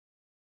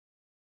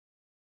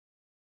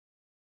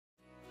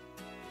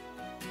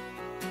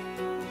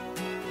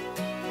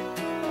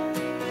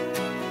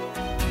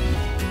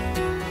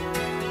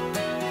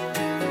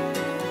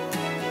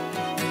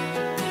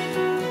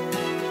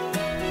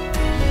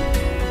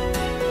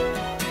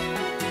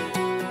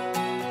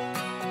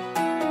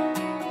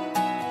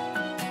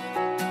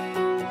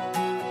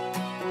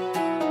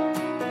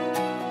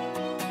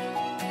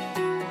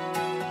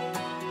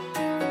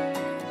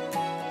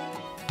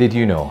Did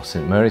you know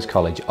St Mary's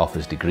College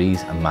offers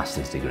degrees and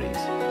master's degrees?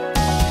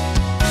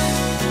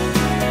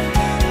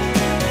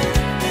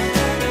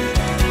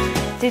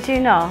 Did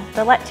you know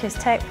the lectures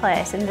take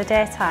place in the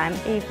daytime,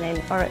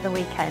 evening or at the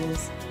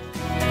weekends?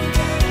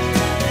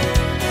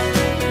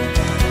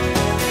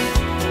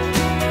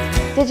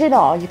 Did you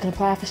know you can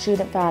apply for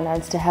student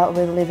finance to help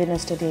with living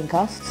and studying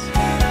costs?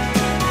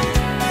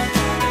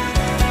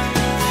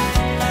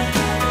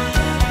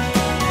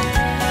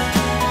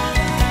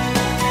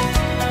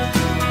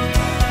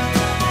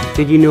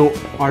 Did you know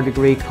our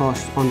degree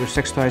costs under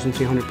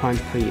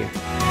 £6,200 per year?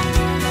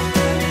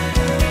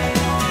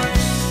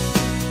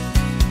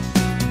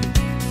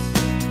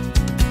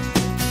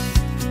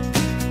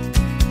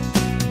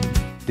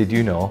 Did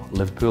you know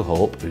Liverpool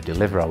Hope, who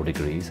deliver our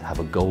degrees, have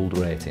a gold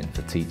rating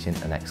for teaching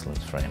and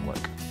excellence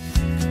framework?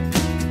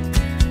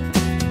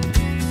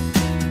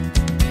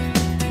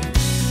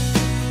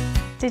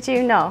 Did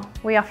you know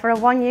we offer a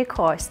one-year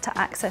course to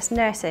access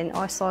nursing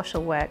or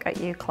social work at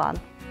UCLan?